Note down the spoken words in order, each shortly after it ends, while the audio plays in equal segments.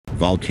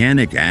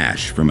Volcanic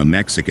ash from a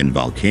Mexican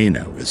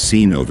volcano is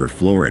seen over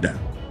Florida.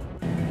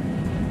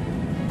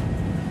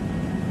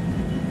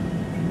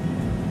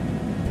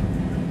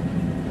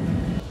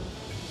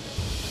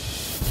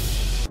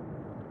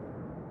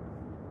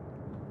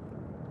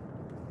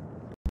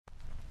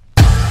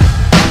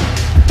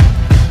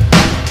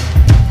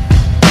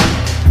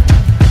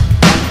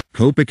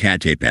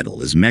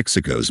 Popocatépetl is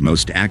Mexico's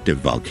most active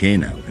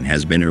volcano and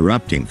has been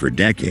erupting for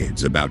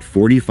decades about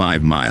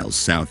 45 miles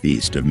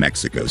southeast of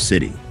Mexico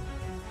City.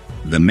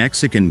 The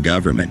Mexican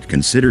government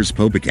considers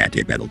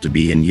Popocatépetl to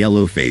be in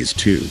yellow phase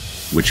 2,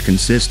 which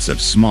consists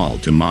of small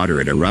to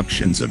moderate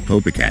eruptions of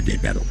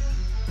Popocatépetl.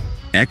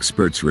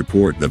 Experts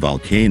report the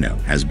volcano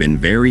has been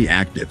very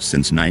active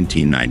since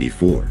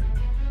 1994.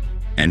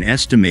 An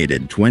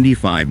estimated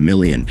 25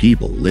 million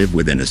people live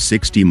within a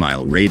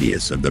 60-mile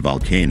radius of the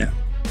volcano.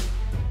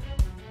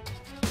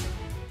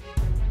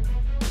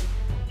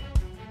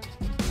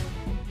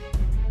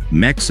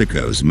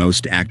 Mexico's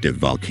most active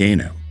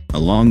volcano,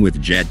 along with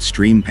jet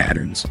stream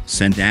patterns,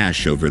 sent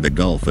ash over the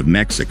Gulf of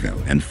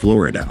Mexico and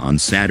Florida on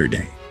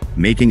Saturday,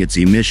 making its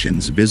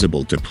emissions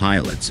visible to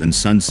pilots and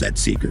sunset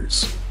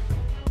seekers.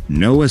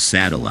 NOAA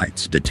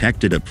satellites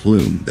detected a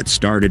plume that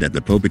started at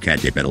the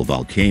Popocatépetl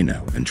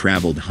volcano and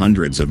traveled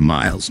hundreds of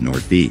miles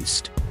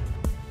northeast.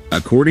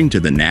 According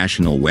to the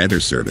National Weather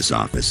Service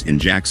office in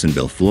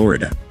Jacksonville,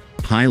 Florida,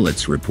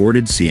 pilots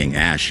reported seeing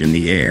ash in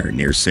the air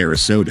near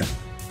Sarasota,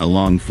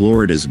 along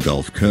Florida's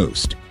Gulf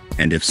Coast,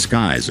 and if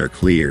skies are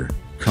clear,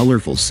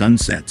 colorful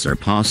sunsets are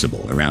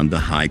possible around the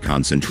high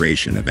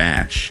concentration of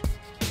ash.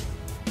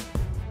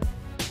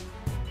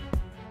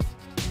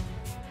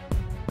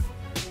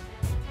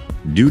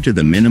 Due to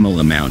the minimal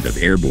amount of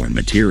airborne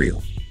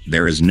material,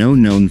 there is no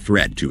known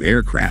threat to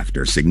aircraft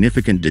or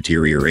significant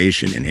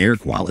deterioration in air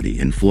quality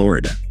in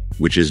Florida,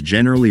 which is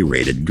generally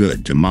rated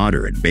good to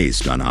moderate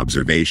based on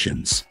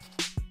observations.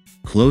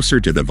 Closer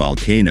to the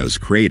volcano's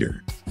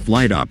crater,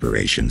 flight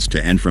operations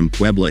to and from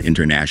Puebla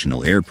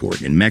International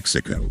Airport in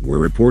Mexico were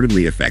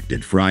reportedly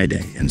affected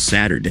Friday and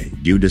Saturday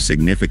due to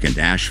significant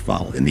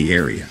ashfall in the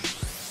area.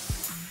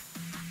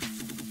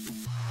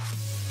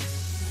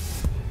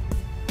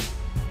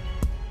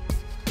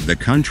 The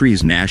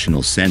country's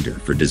National Center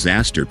for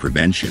Disaster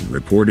Prevention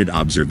reported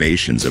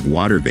observations of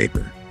water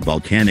vapor,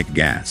 volcanic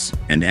gas,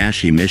 and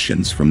ash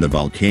emissions from the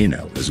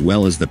volcano, as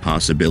well as the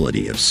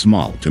possibility of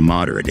small to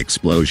moderate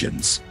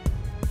explosions.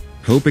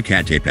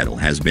 Popocatépetl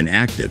has been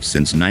active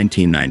since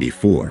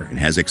 1994 and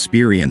has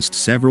experienced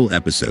several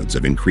episodes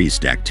of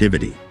increased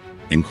activity,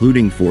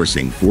 including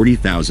forcing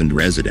 40,000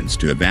 residents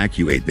to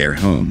evacuate their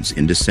homes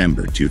in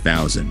December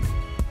 2000.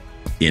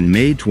 In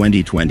May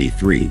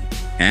 2023,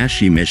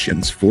 ash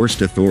emissions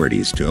forced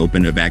authorities to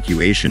open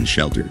evacuation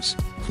shelters,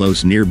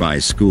 close nearby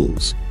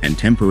schools, and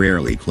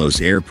temporarily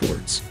close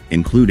airports,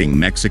 including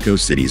Mexico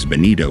City's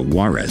Benito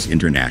Juárez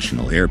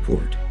International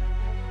Airport.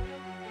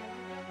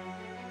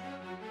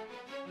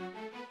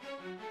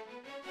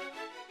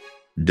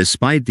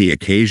 Despite the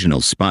occasional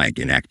spike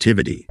in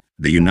activity,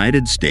 the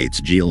United States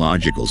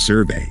Geological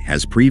Survey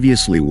has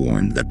previously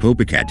warned that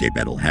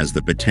Popocatépetl has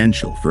the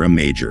potential for a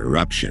major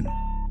eruption.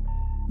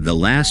 The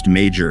last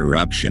major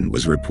eruption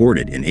was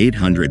reported in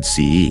 800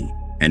 CE,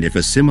 and if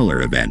a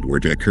similar event were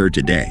to occur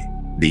today,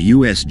 the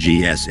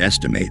USGS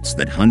estimates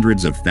that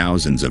hundreds of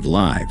thousands of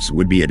lives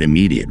would be at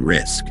immediate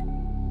risk.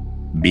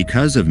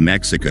 Because of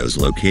Mexico's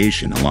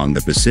location along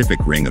the Pacific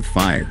Ring of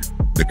Fire,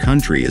 the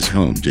country is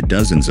home to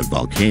dozens of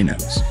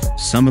volcanoes,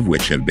 some of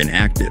which have been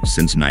active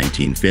since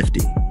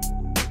 1950.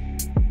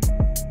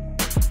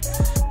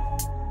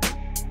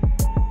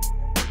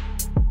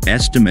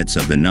 Estimates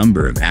of the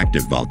number of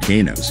active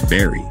volcanoes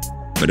vary,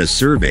 but a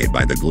survey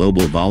by the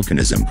Global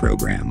Volcanism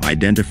Program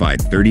identified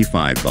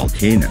 35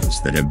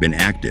 volcanoes that have been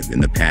active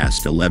in the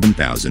past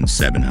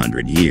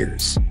 11,700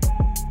 years.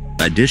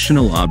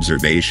 Additional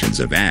observations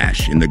of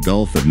ash in the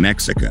Gulf of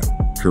Mexico,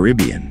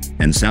 Caribbean,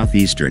 and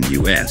southeastern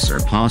U.S. are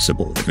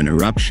possible if an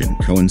eruption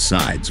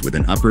coincides with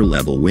an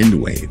upper-level wind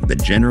wave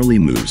that generally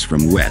moves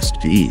from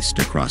west to east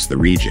across the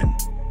region.